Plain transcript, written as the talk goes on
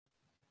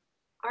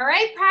All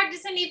right,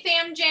 Practice Indie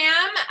Fam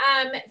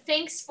Jam.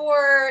 Thanks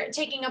for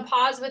taking a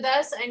pause with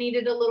us. I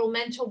needed a little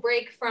mental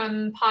break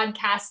from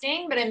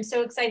podcasting, but I'm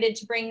so excited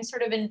to bring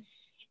sort of an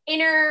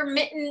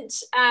intermittent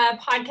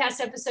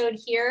podcast episode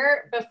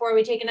here before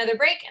we take another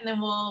break, and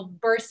then we'll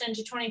burst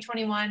into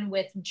 2021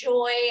 with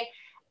joy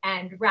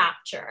and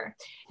rapture.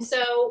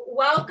 So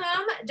welcome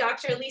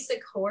Dr. Lisa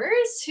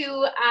Kors,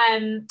 who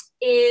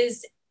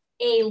is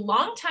a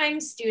longtime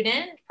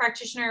student,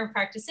 practitioner of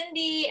Practice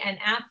Indie, an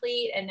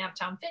athlete at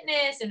Naptown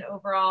Fitness, an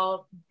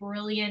overall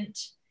brilliant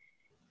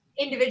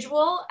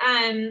individual.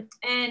 And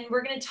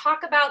we're going to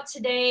talk about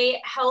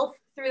today health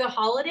through the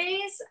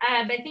holidays.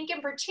 But I think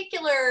in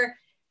particular,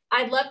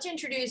 I'd love to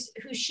introduce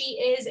who she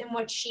is and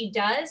what she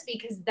does,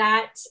 because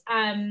that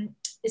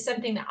is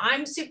something that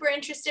I'm super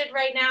interested in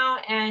right now.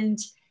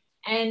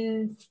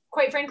 And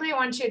quite frankly, I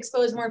want to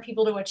expose more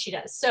people to what she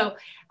does. So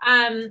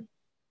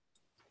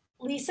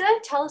Lisa,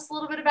 tell us a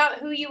little bit about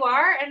who you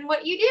are and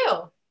what you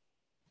do.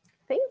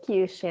 Thank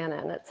you,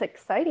 Shannon. It's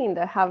exciting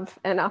to have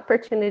an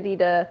opportunity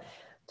to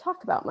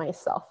talk about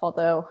myself,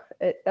 although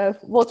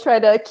we'll try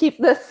to keep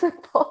this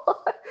simple.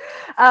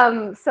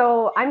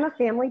 So I'm a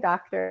family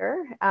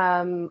doctor.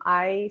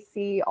 I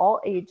see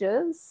all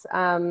ages.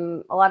 A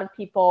lot of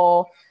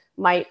people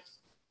might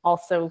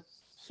also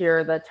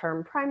hear the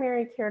term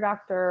primary care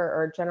doctor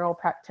or general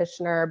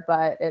practitioner,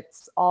 but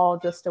it's all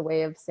just a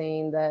way of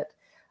saying that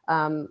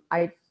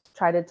I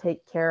try to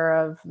take care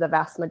of the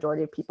vast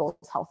majority of people's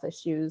health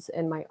issues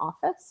in my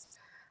office.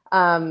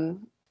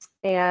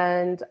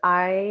 And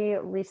I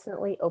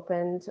recently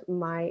opened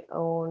my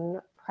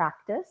own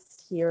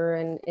practice here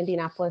in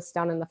Indianapolis,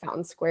 down in the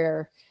Fountain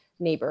Square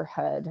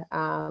neighborhood.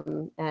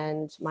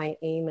 And my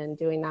aim in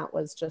doing that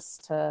was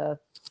just to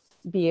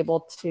be able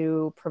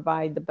to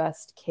provide the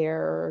best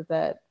care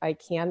that I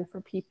can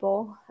for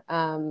people.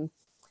 And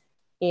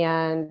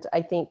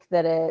I think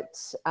that it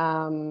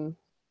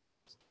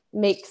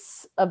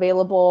makes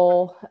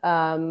available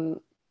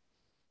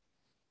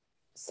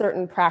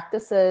certain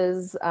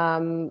practices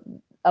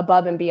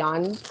above and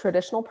beyond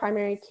traditional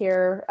primary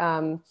care.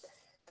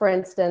 For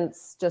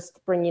instance,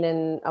 just bringing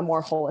in a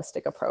more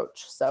holistic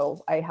approach.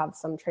 So I have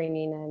some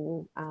training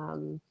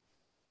in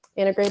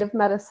integrative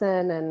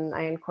medicine, and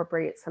I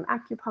incorporate some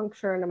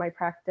acupuncture into my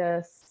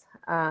practice.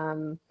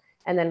 And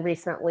then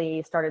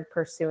recently started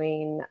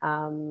pursuing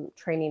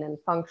training in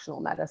functional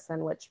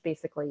medicine, which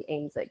basically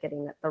aims at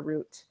getting at the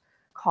root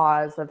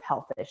cause of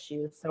health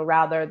issues. So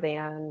rather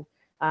than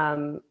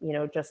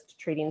just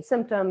treating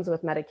symptoms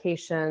with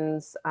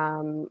medications,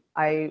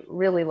 I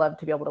really love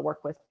to be able to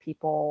work with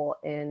people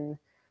in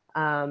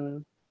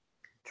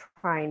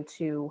trying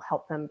to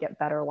help them get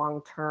better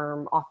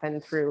long-term, often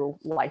through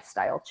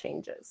lifestyle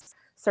changes.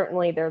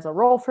 Certainly there's a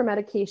role for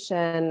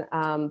medication,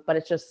 but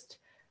it's just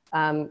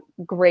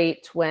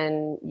great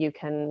when you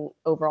can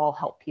overall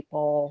help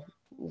people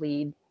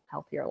lead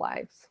healthier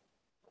lives.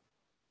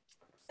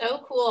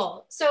 So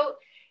cool. So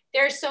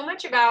there's so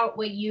much about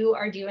what you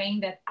are doing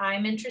that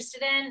I'm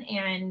interested in.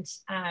 And,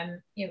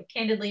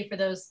 candidly, for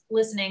those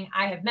listening,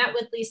 I have met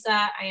with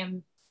Lisa.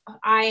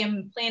 I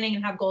am planning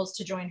and have goals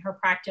to join her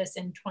practice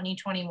in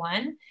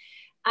 2021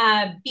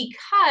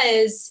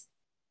 because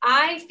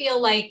I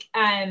feel like,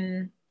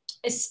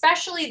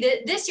 especially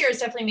this year has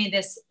definitely made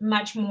this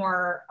much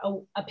more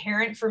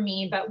apparent for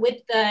me, but with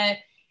the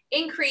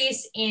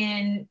increase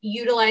in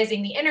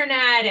utilizing the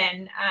internet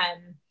and,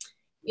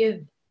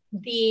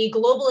 the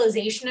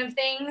globalization of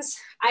things,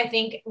 I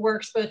think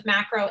works both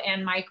macro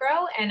and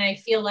micro. And I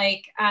feel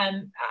like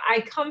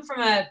I come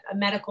from a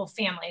medical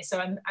family, so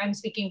I'm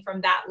speaking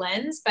from that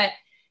lens, but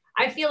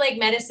I feel like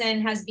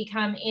medicine has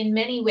become in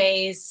many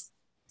ways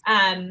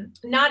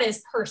not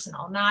as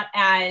personal, not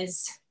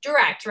as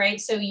direct, right?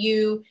 So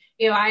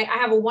I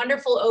have a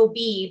wonderful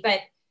OB,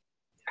 but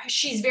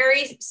she's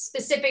very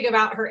specific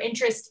about her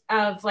interest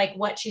of like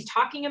what she's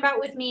talking about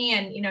with me.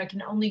 And, I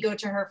can only go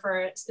to her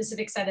for a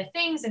specific set of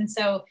things. And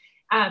so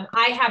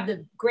I have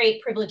the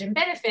great privilege and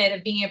benefit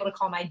of being able to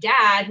call my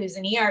dad, who's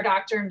an ER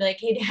doctor, and be like,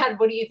 hey dad,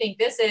 what do you think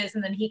this is?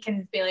 And then he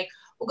can be like,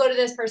 we'll go to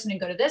this person and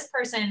go to this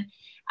person.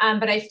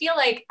 But I feel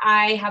like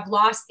I have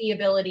lost the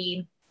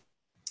ability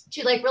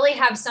to like really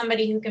have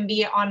somebody who can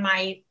be on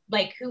my,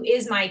 like, who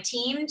is my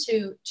team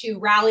to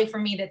rally for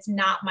me. That's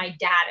not my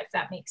dad, if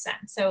that makes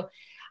sense. So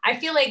I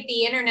feel like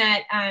the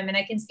internet, and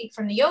I can speak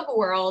from the yoga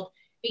world,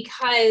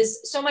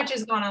 because so much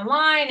has gone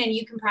online and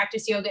you can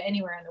practice yoga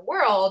anywhere in the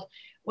world.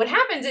 What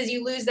happens is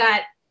you lose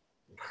that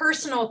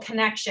personal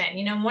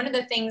connection. One of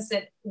the things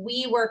that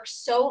we work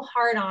so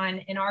hard on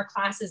in our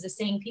classes is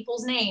saying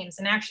people's names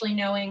and actually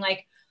knowing,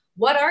 like,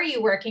 what are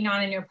you working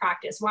on in your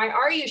practice? Why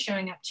are you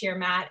showing up to your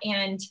mat?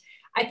 And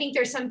I think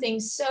there's something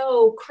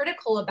so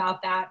critical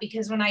about that,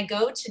 because when I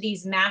go to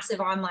these massive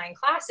online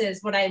classes,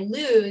 what I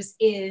lose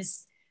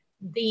is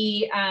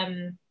the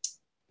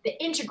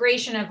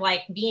integration of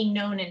like being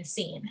known and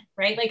seen,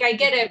 right? Like I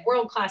get a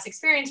world-class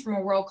experience from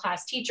a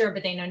world-class teacher,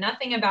 but they know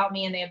nothing about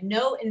me and they have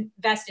no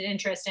vested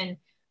interest in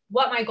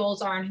what my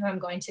goals are and who I'm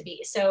going to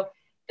be. So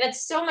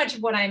that's so much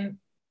of what I'm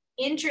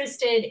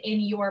interested in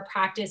your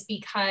practice,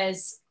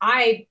 because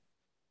I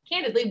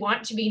candidly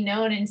want to be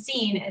known and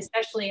seen,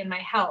 especially in my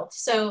health.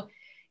 So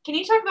can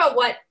you talk about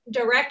what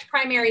direct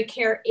primary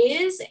care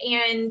is,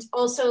 and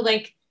also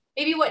like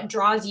maybe what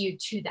draws you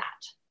to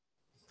that?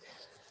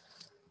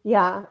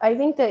 Yeah, I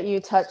think that you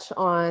touch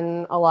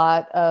on a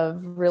lot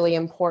of really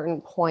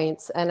important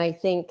points. And I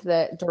think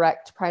that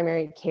direct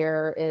primary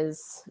care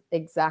is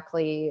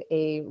exactly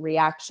a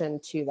reaction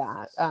to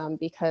that,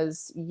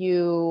 because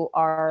you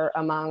are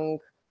among,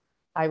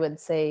 I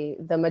would say,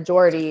 the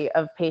majority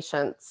of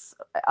patients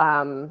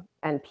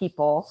and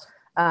people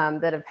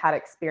that have had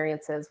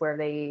experiences where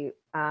they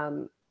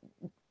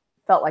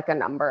felt like a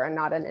number and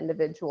not an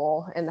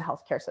individual in the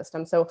healthcare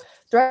system. So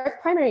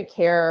direct primary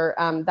care,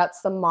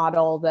 that's the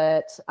model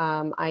that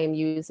I am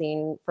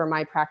using for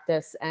my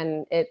practice.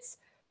 And it's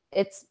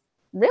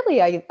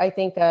really, I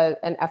think,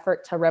 an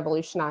effort to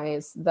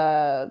revolutionize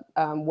the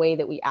way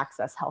that we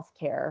access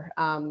healthcare.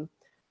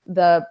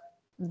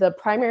 The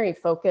primary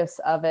focus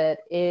of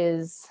it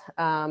is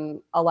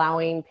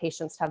allowing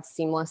patients to have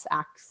seamless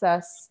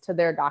access to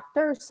their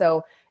doctor.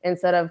 So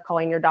instead of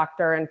calling your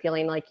doctor and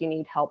feeling like you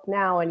need help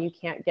now and you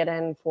can't get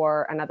in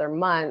for another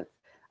month,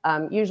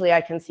 usually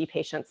I can see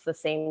patients the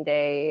same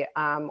day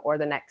or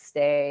the next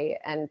day,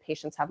 and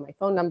patients have my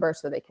phone number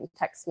so they can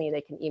text me,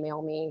 they can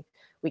email me,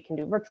 we can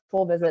do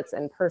virtual visits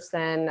in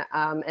person.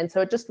 And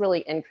so it just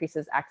really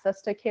increases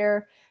access to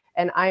care.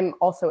 And I'm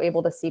also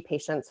able to see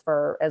patients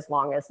for as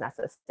long as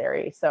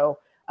necessary. So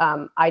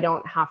I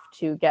don't have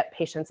to get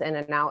patients in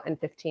and out in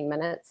 15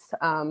 minutes.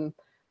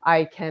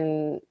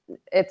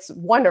 It's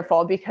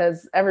wonderful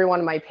because every one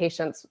of my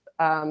patients,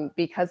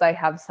 because I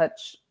have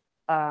such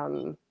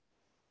a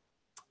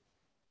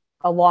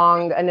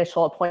long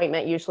initial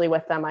appointment usually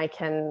with them, I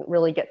can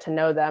really get to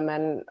know them.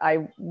 And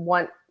I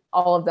want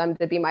all of them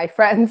to be my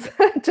friends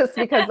just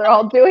because they're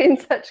all doing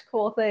such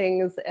cool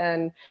things.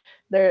 And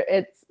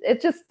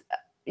it's just,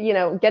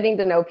 getting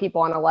to know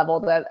people on a level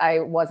that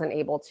I wasn't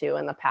able to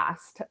in the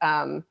past.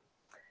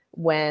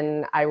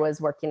 When I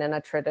was working in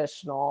a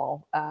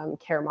traditional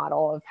care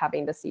model of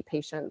having to see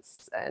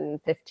patients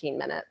in 15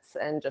 minutes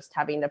and just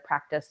having to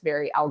practice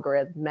very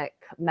algorithmic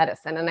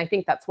medicine. And I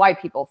think that's why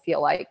people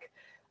feel like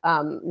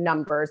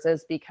numbers,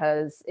 is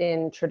because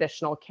in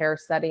traditional care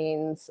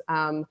settings,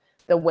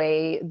 the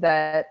way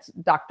that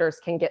doctors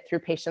can get through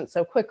patients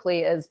so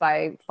quickly is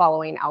by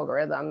following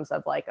algorithms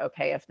of like,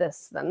 okay, if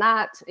this, then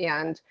that,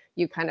 and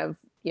you kind of,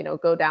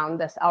 go down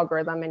this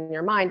algorithm in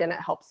your mind and it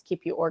helps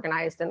keep you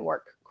organized and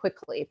work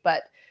quickly.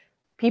 But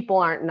people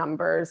aren't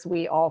numbers.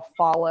 We all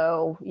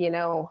follow,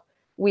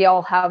 we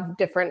all have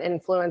different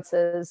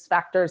influences,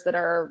 factors that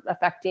are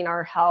affecting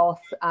our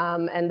health.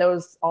 And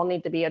those all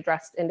need to be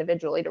addressed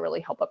individually to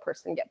really help a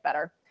person get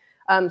better.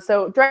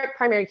 So direct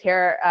primary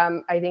care,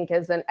 I think,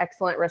 is an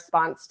excellent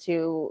response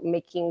to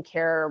making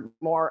care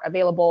more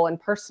available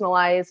and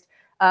personalized.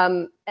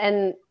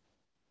 And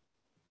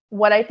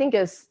what I think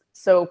is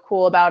so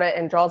cool about it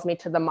and draws me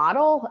to the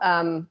model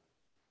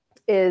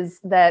is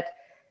that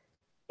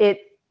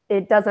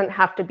it doesn't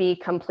have to be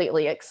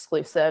completely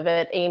exclusive.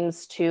 It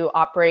aims to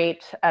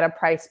operate at a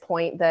price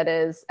point that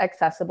is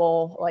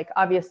accessible. Like,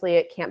 obviously,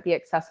 it can't be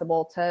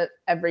accessible to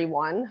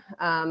everyone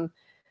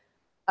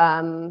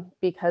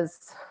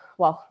because,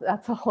 well,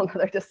 that's a whole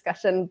nother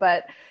discussion,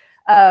 but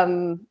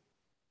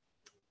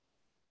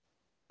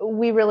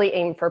we really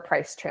aim for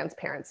price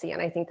transparency.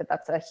 And I think that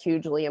that's a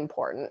hugely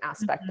important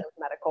aspect of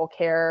medical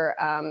care,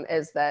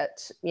 is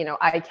that,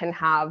 I can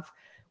have,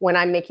 when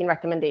I'm making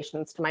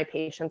recommendations to my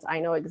patients, I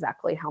know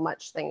exactly how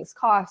much things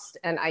cost,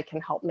 and I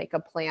can help make a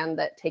plan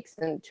that takes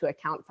into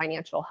account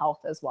financial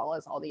health as well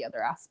as all the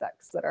other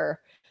aspects that are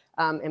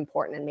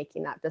important in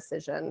making that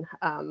decision.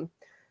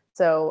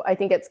 So I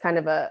think it's kind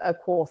of a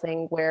cool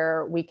thing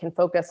where we can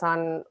focus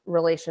on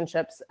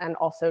relationships and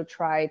also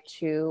try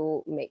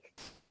to make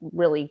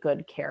really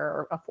good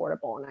care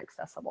affordable and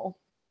accessible.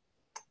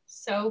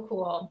 So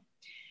cool.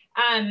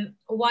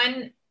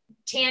 One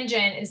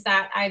tangent is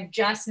that I've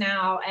just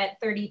now at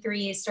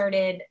 33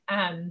 started,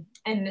 and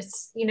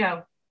it's,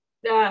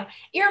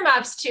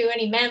 earmuffs to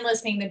any men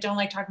listening that don't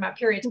like talking about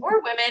periods,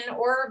 or women,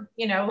 or,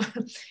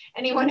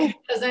 anyone who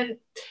doesn't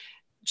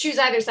choose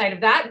either side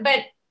of that.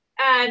 But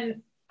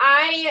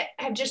I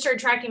have just started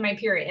tracking my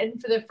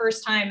period for the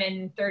first time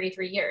in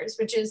 33 years,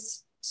 which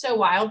is so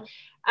wild.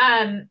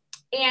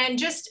 And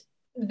just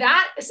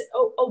that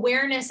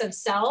awareness of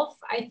self,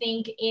 I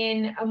think,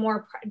 in a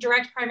more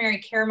direct primary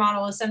care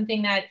model is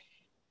something that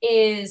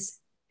is,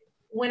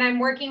 when I'm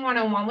working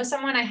one-on-one with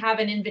someone, I have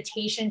an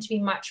invitation to be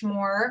much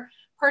more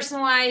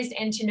personalized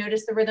and to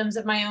notice the rhythms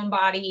of my own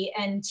body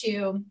and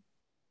to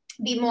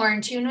be more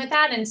in tune with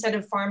that instead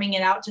of farming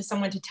it out to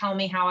someone to tell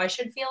me how I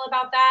should feel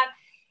about that.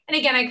 And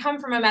again, I come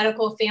from a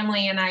medical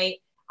family and I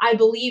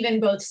believe in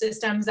both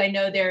systems. I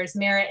know there's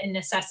merit and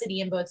necessity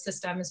in both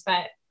systems,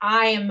 but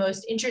I am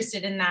most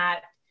interested in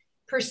that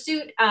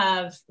pursuit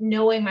of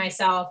knowing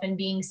myself and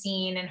being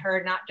seen and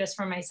heard, not just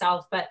for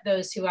myself, but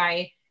those who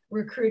I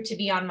recruit to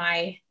be on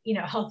my,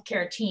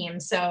 healthcare team.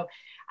 So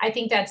I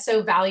think that's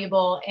so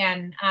valuable.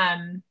 And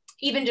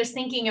even just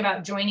thinking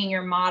about joining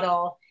your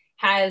model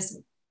has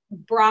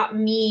brought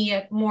me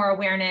more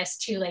awareness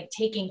to like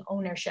taking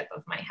ownership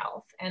of my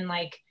health and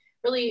like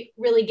really,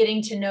 really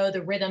getting to know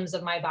the rhythms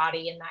of my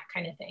body and that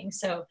kind of thing.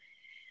 So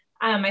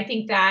I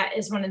think that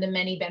is one of the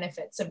many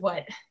benefits of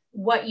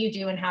what you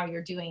do and how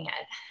you're doing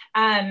it.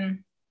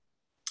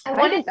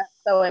 I think that's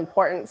so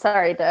important.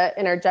 Sorry to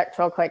interject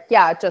real quick.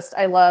 Yeah, just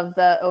I love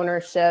the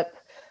ownership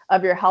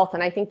of your health.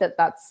 And I think that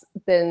that's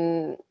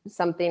been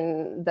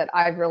something that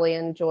I've really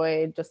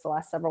enjoyed just the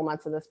last several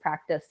months of this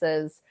practice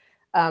is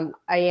I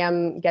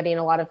am getting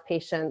a lot of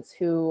patients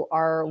who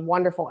are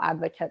wonderful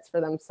advocates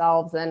for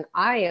themselves. And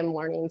I am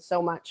learning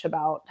so much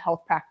about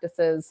health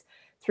practices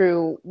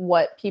through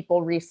what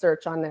people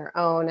research on their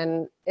own.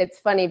 And it's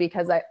funny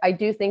because I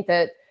do think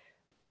that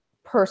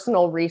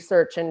personal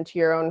research into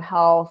your own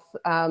health,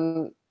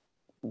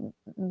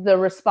 the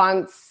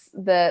response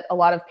that a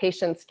lot of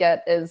patients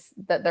get is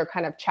that they're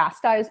kind of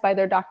chastised by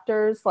their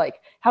doctors.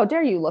 Like, how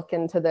dare you look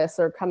into this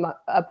or come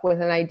up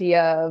with an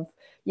idea of,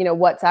 you know,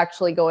 what's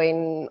actually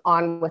going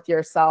on with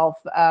yourself.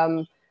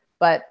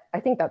 But I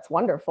think that's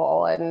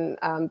wonderful.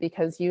 And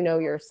because you know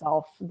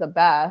yourself the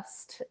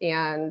best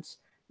and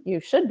you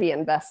should be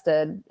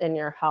invested in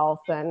your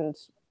health and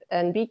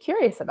be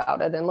curious about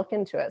it and look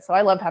into it. So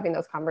I love having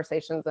those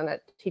conversations, and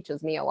it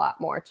teaches me a lot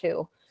more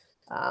too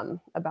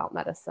about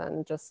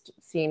medicine, just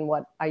seeing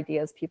what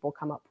ideas people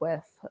come up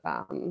with.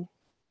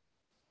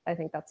 I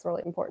think that's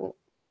really important.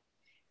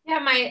 Yeah,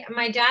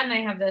 my dad and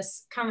I have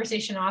this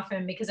conversation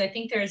often because I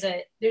think there's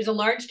a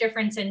large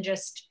difference in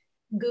just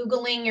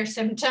Googling your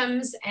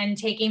symptoms and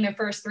taking the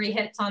first 3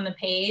 hits on the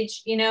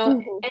page, you know,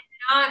 and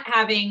not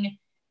having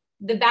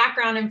the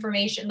background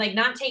information, like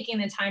not taking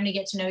the time to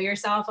get to know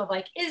yourself of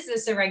like, is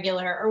this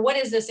irregular or what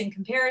is this in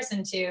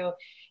comparison to,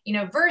 you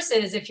know,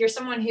 versus if you're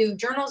someone who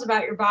journals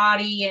about your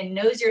body and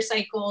knows your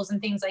cycles and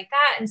things like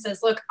that and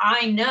says, look,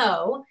 I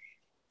know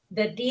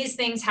that these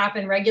things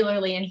happen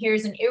regularly and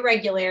here's an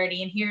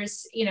irregularity and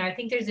here's, you know, I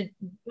think there's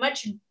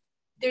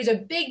a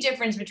big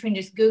difference between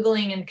just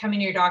Googling and coming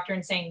to your doctor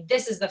and saying,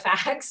 this is the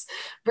facts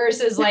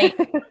versus like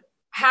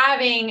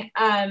having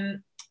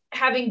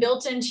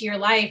built into your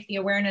life the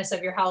awareness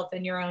of your health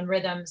and your own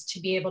rhythms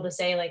to be able to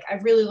say like,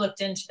 I've really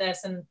looked into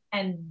this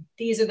and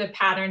these are the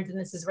patterns and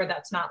this is where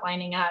that's not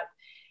lining up.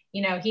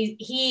 You know,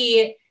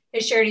 he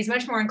has shared he's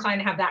much more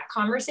inclined to have that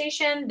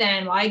conversation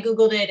than, well, I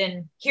Googled it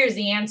and here's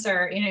the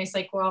answer. You know, he's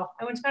like, well,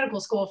 I went to medical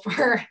school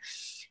for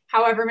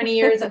however many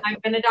years and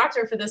I've been a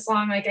doctor for this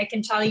long. Like I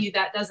can tell you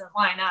that doesn't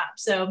line up.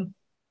 So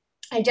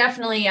I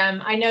definitely,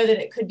 I know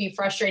that it could be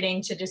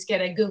frustrating to just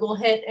get a Google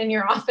hit in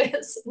your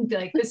office and be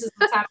like, this is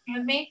what's happening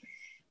with me.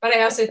 But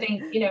I also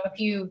think, you know, if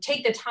you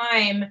take the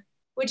time,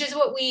 which is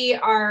what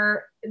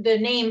the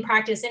name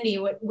Practice Indy,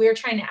 what we're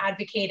trying to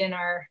advocate in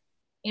our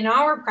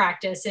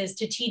practice is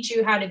to teach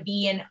you how to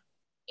be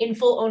in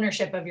full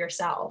ownership of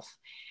yourself.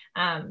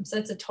 So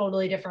it's a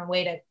totally different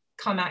way to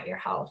come at your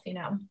health, you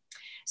know.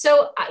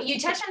 So you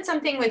touched on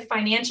something with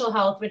financial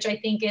health, which I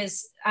think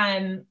is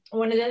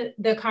one of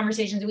the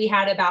conversations we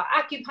had about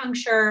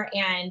acupuncture,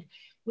 and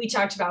we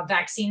talked about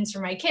vaccines for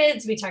my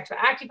kids. We talked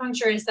about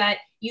acupuncture, is that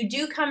you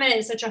do come at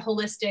it such a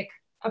holistic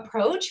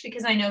approach,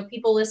 because I know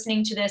people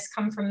listening to this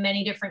come from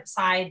many different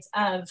sides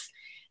of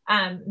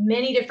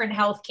many different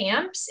health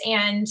camps.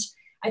 And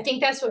I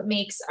think that's what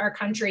makes our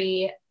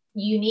country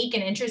unique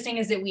and interesting,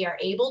 is that we are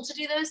able to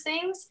do those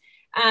things.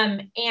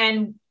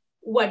 And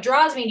what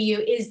draws me to you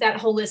is that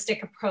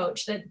holistic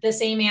approach, that the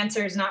same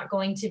answer is not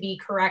going to be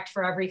correct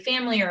for every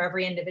family or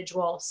every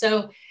individual.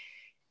 So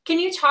can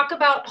you talk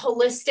about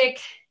holistic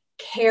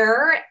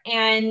care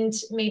and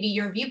maybe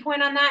your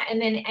viewpoint on that? And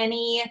then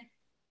any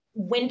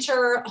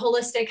winter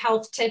holistic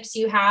health tips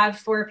you have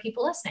for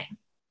people listening?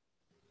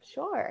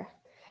 Sure.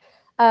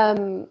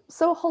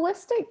 So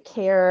holistic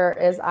care,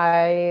 as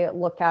I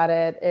look at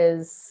it,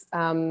 is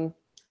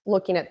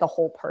looking at the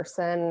whole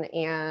person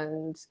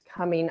and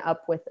coming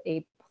up with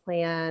a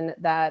plan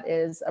that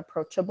is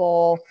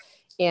approachable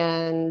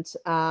and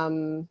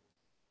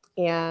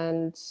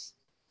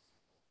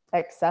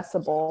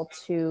accessible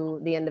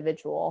to the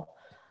individual.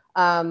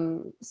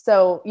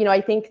 So, you know, I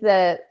think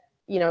that,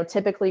 you know,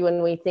 typically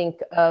when we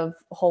think of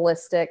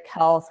holistic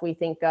health, we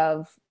think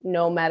of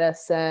no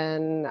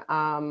medicine,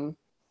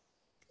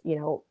 you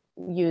know,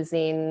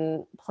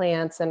 using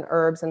plants and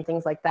herbs and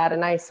things like that.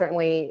 And I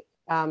certainly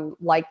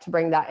like to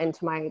bring that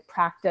into my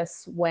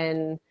practice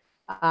when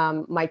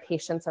my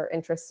patients are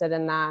interested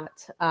in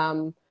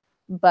that.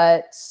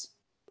 But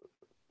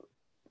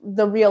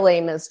the real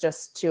aim is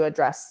just to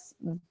address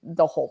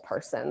the whole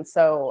person.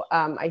 So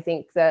I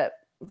think that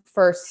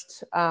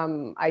first,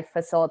 I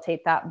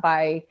facilitate that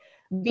by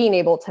being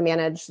able to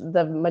manage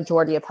the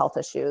majority of health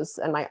issues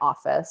in my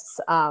office.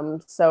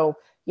 So,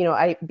 you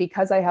know,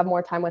 because I have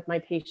more time with my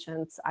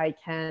patients, I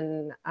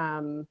can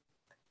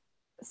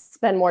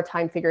spend more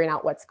time figuring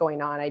out what's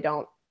going on. I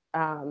don't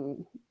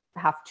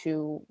have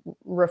to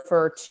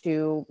refer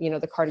to, you know,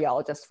 the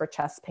cardiologist for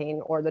chest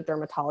pain or the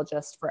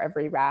dermatologist for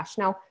every rash.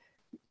 Now,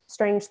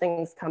 strange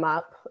things come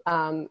up,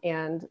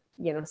 and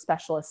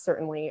specialists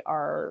certainly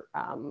are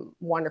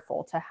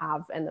wonderful to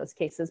have in those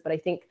cases. But I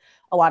think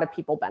a lot of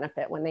people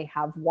benefit when they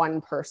have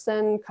one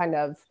person kind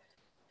of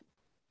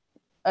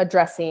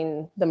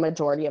addressing the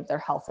majority of their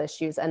health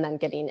issues and then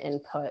getting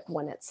input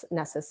when it's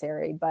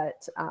necessary,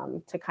 but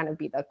to kind of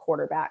be the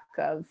quarterback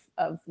of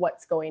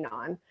what's going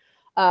on.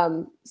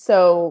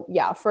 So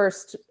yeah,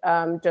 first,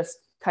 just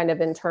kind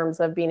of in terms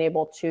of being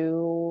able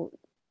to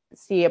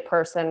see a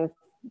person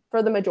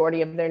for the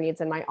majority of their needs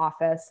in my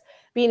office,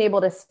 being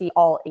able to see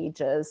all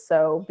ages.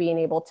 So being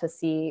able to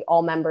see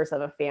all members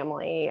of a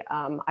family.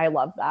 I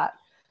love that.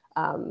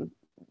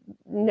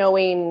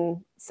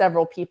 Knowing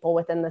several people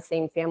within the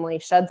same family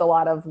sheds a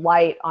lot of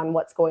light on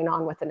what's going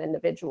on with an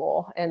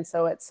individual. And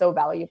so it's so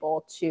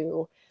valuable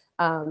to,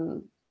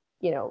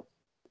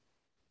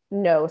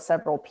 know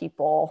several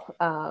people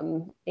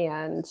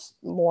and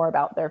more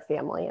about their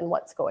family and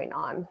what's going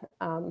on.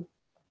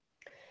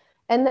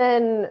 And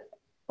then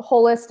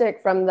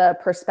holistic from the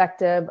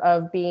perspective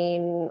of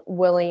being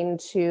willing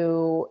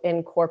to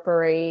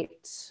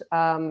incorporate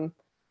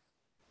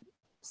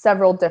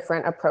several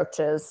different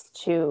approaches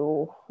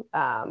to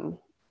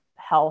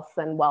health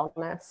and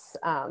wellness.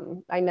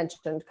 I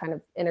mentioned kind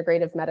of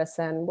integrative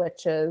medicine,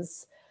 which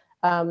is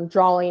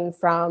drawing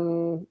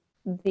from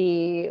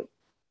the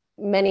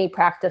many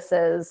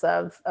practices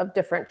of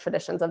different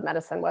traditions of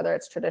medicine, whether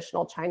it's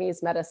traditional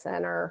Chinese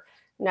medicine or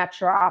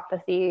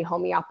naturopathy,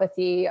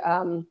 homeopathy,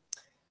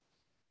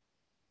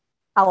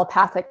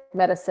 allopathic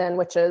medicine,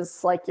 which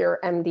is like your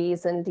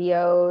MDs and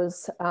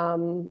DOs,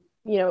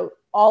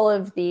 all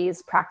of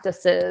these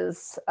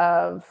practices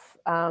of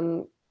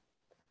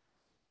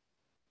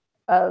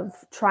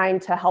trying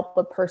to help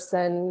a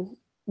person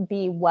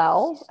be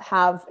well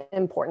have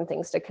important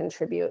things to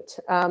contribute.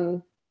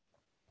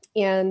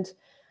 And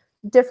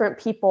different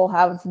people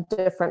have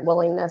different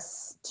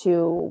willingness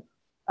to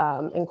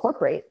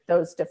incorporate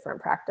those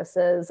different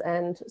practices.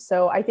 And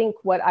so I think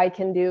what I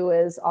can do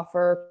is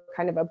offer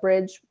kind of a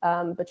bridge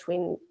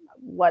between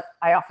what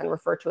I often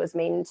refer to as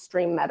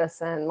mainstream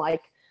medicine,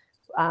 like,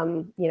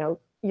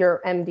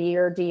 your MD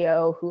or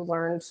DO who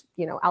learned,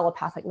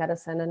 allopathic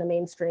medicine in a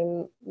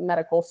mainstream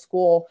medical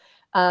school.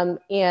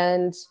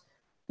 And,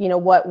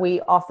 what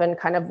we often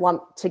kind of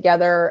lump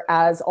together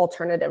as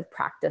alternative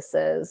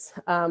practices,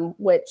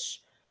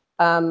 which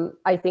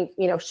I think,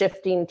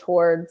 shifting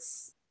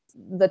towards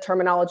the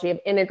terminology of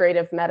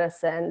integrative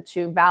medicine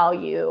to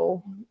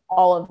value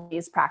all of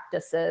these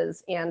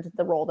practices and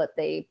the role that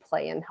they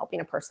play in helping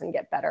a person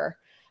get better.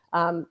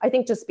 I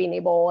think just being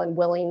able and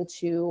willing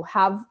to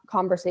have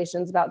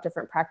conversations about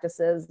different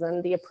practices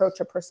and the approach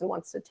a person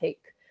wants to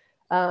take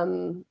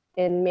in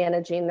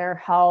managing their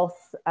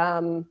health,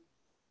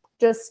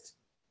 just,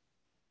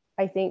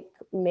 I think,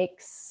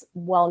 makes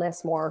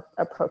wellness more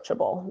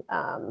approachable.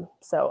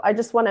 So I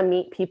just want to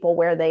meet people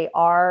where they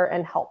are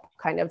and help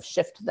kind of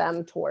shift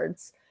them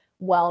towards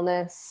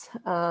wellness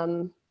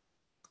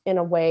in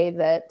a way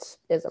that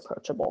is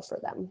approachable for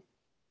them.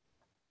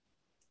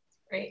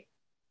 Great.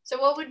 So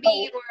what would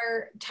be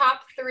your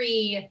top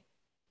 3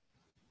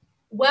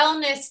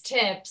 wellness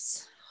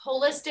tips,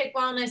 holistic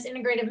wellness,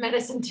 integrative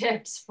medicine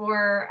tips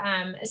for,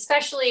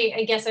 especially,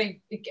 I guess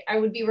I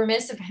would be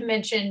remiss if I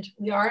mentioned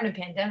we are in a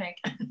pandemic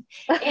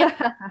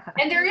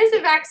and there is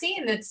a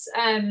vaccine that's,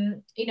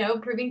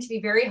 proving to be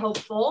very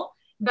hopeful,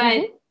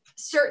 but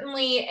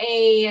certainly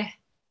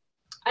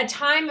a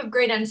time of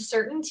great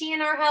uncertainty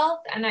in our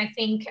health. And I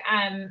think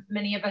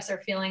many of us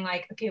are feeling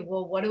like, okay,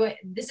 well,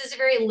 this is a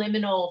very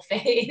liminal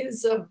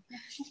phase of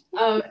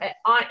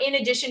in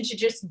addition to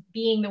just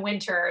being the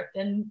winter,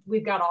 then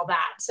we've got all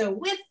that. So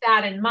with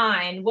that in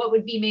mind, what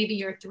would be maybe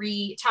your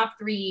top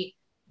three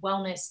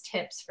wellness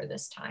tips for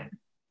this time?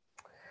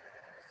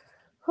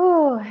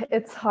 Oh,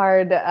 it's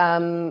hard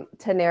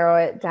to narrow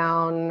it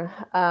down.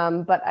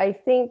 But I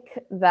think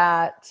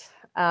that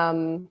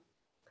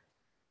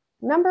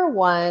number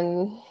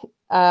one,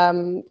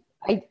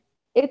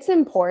 it's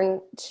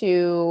important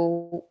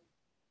to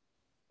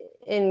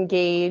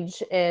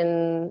engage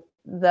in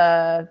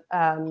the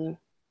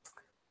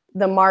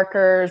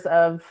markers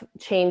of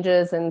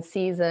changes in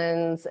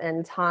seasons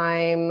and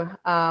time.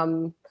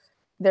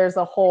 There's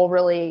a whole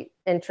really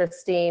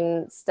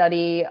interesting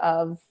study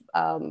of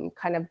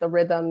kind of the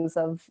rhythms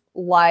of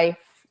life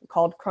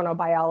called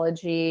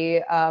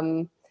chronobiology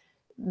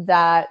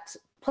that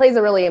plays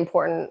a really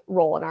important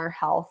role in our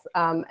health.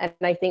 And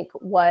I think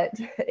what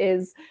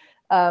is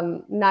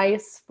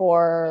nice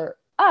for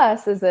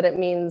us is that it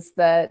means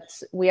that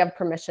we have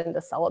permission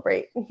to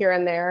celebrate here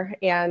and there.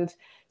 And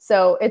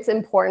so it's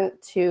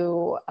important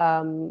to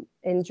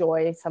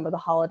enjoy some of the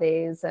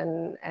holidays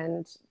and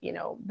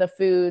the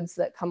foods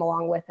that come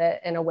along with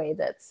it in a way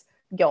that's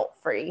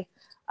guilt-free.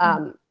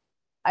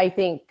 I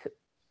think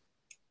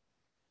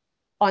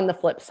on the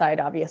flip side,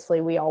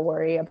 obviously, we all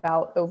worry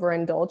about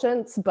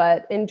overindulgence,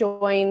 but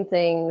enjoying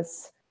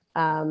things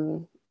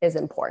is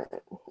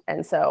important.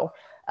 And so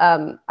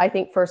I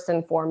think first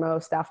and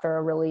foremost, after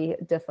a really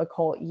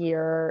difficult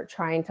year,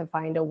 trying to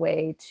find a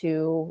way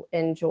to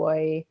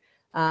enjoy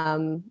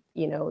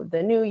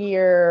the new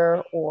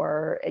year,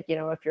 or,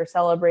 if you're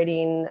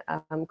celebrating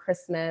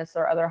Christmas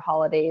or other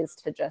holidays,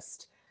 to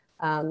just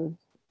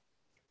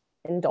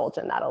indulge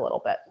in that a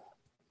little bit.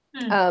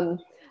 Love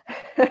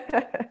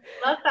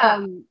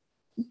that.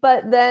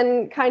 But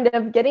then kind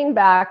of getting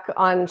back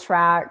on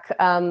track,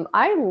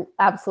 I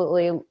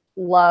absolutely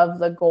love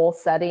the goal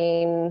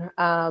setting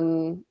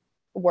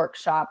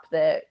workshop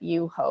that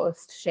you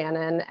host,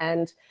 Shannon.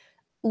 And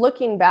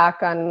looking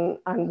back on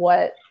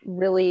what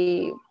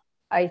really,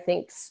 I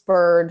think,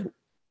 spurred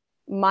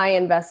my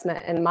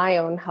investment in my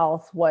own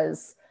health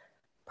was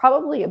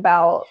probably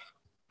about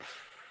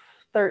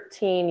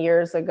 13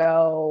 years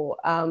ago,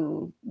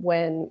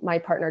 when my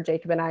partner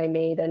Jacob and I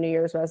made a New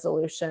Year's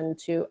resolution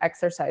to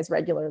exercise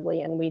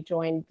regularly, and we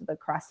joined the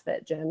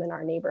CrossFit gym in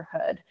our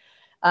neighborhood.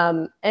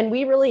 And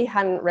we really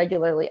hadn't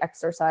regularly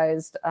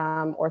exercised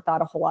or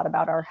thought a whole lot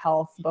about our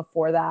health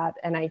before that.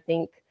 And I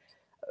think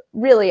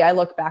really I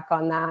look back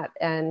on that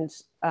and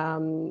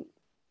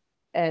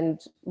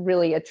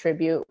really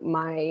attribute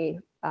my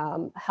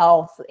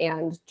health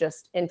and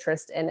just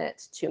interest in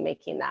it to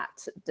making that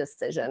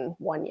decision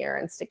one year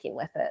and sticking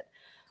with it.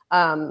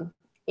 And,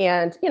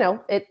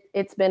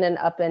 it's been an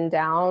up and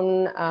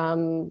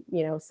down,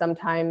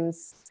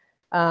 sometimes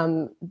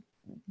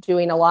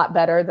doing a lot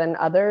better than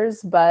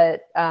others,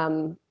 but,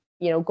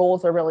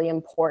 goals are really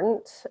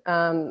important.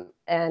 And,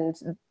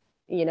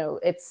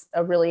 it's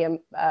a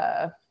really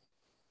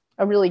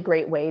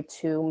great way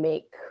to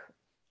make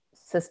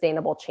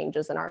sustainable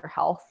changes in our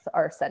health,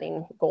 are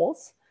setting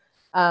goals.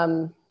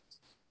 And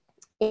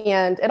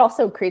it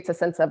also creates a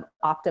sense of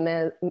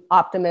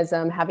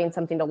optimism. Having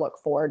something to look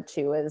forward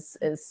to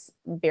is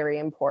very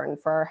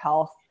important for our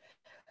health.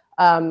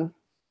 I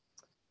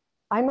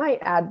might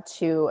add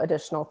 2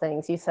 additional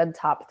things. You said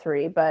top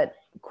 3, but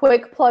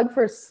quick plug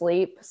for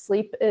sleep.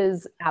 Sleep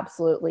is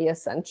absolutely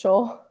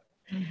essential.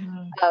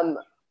 Mm-hmm.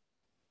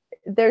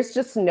 There's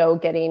just no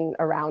getting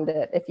around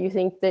it. If you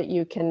think that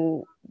you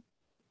can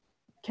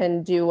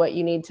do what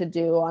you need to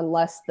do on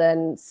less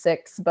than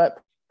 6,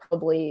 but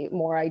probably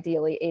more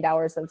ideally 8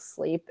 hours of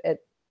sleep,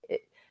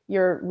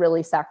 you're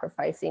really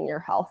sacrificing your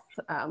health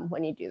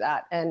when you do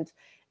that. And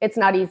it's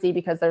not easy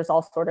because there's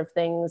all sort of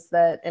things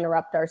that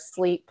interrupt our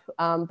sleep.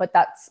 But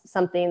that's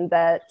something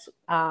that,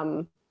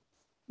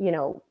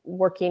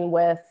 working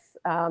with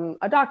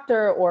a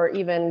doctor, or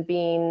even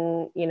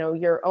being,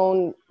 your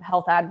own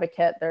health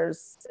advocate,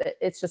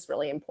 it's just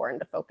really important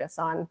to focus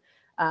on.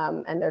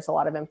 And there's a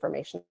lot of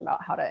information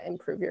about how to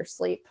improve your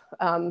sleep.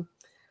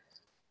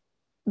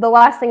 The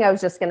last thing I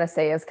was just going to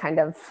say is kind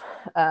of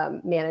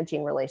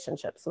managing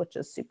relationships, which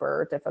is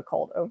super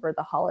difficult over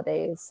the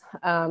holidays.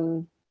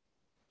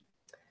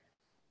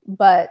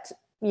 But,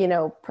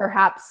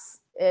 perhaps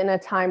in a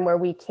time where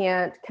we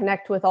can't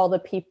connect with all the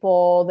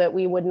people that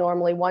we would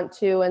normally want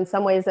to, in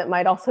some ways it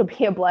might also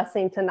be a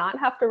blessing to not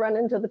have to run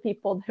into the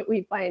people that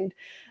we find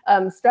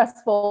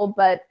stressful.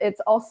 But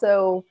it's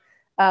also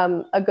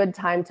a good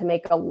time to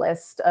make a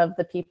list of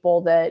the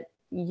people that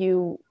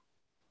you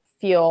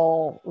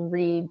feel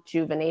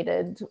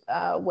rejuvenated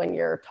when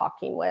you're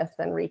talking with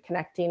and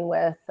reconnecting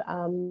with.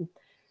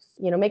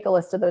 Make a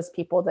list of those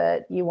people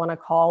that you want to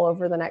call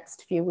over the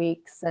next few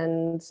weeks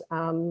and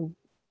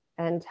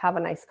have a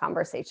nice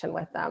conversation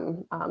with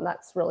them.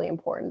 That's really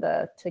important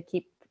to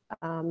keep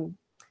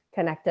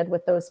connected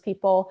with those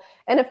people.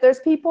 And if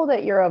there's people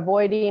that you're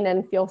avoiding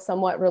and feel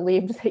somewhat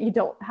relieved that you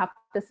don't have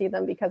to see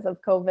them because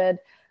of COVID,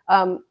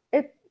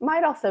 it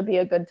might also be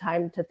a good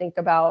time to think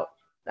about,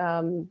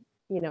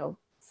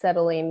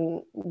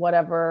 settling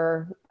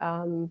whatever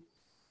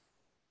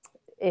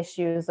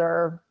issues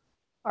are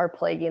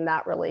plaguing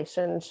that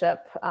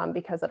relationship,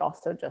 because it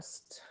also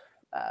just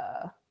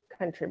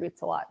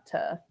contributes a lot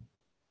to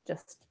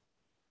just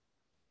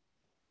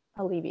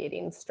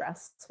alleviating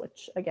stress,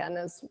 which again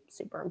is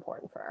super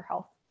important for our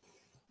health.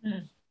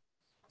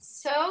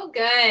 So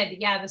good.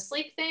 Yeah, the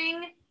sleep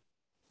thing.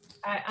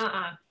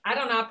 I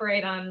don't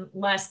operate on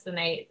less than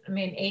 8. I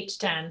mean, 8 to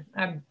 10.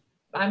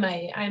 I'm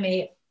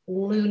a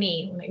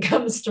loony when it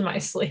comes to my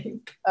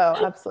sleep.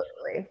 Oh,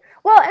 absolutely.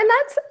 Well, and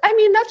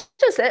that's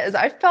just it. Is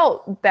I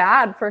felt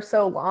bad for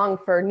so long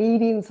for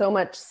needing so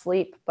much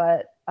sleep,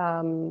 but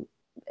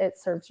it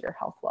serves your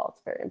health well.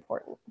 It's very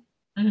important.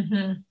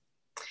 Mm-hmm.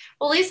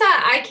 Well, Lisa,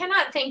 I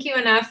cannot thank you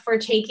enough for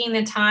taking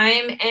the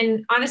time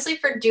and honestly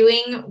for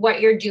doing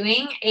what you're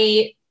doing.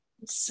 A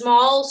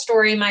small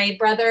story, my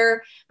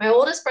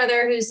oldest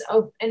brother, who's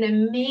an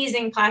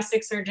amazing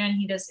plastic surgeon,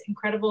 he does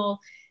incredible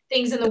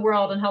things in the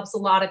world and helps a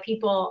lot of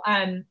people.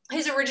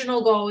 His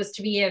original goal was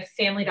to be a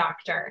family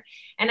doctor.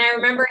 And I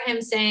remember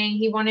him saying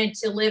he wanted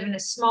to live in a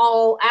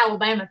small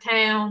Alabama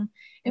town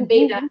and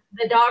be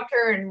the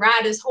doctor and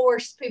ride his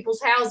horse to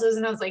people's houses.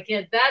 And I was like,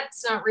 yeah,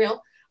 that's not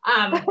real.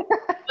 But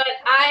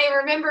I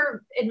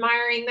remember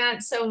admiring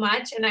that so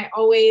much. And I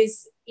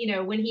always,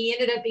 when he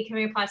ended up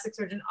becoming a plastic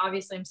surgeon,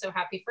 obviously I'm so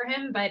happy for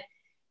him. But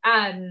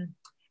I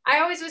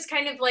always was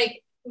kind of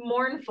like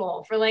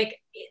mournful for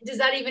like, does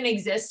that even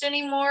exist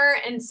anymore?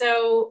 And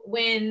so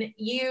when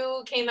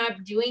you came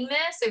up doing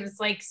this, it was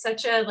like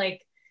such a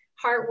like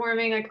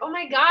heartwarming, like, oh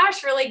my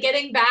gosh, we're like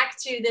getting back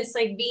to this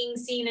like being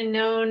seen and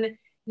known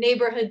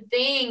neighborhood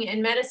thing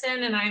in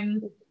medicine, and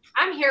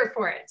I'm here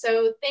for it.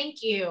 So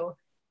thank you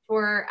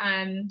for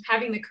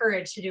having the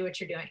courage to do what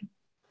you're doing.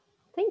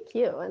 Thank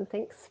you, and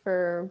thanks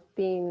for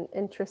being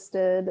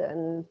interested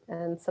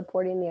and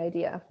supporting the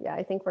idea. Yeah,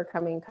 I think we're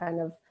coming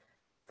kind of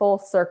full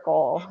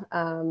circle.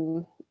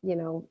 You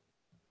know,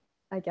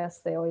 I guess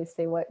they always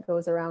say what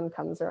goes around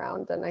comes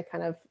around, and I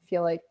kind of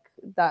feel like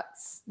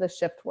that's the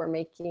shift we're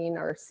making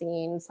or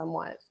seeing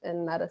somewhat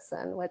in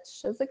medicine,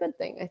 which is a good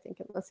thing, I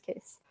think, in this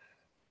case.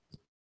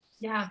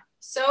 Yeah,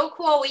 so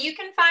cool. Well, you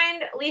can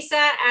find Lisa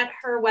at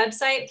her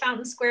website,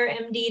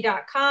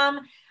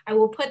 fountain-square-md.com. I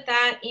will put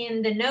that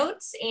in the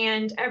notes,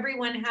 and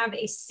everyone have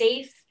a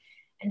safe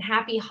and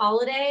happy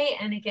holiday.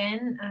 And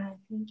again,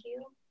 thank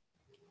you.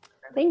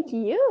 Thank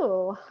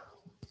you.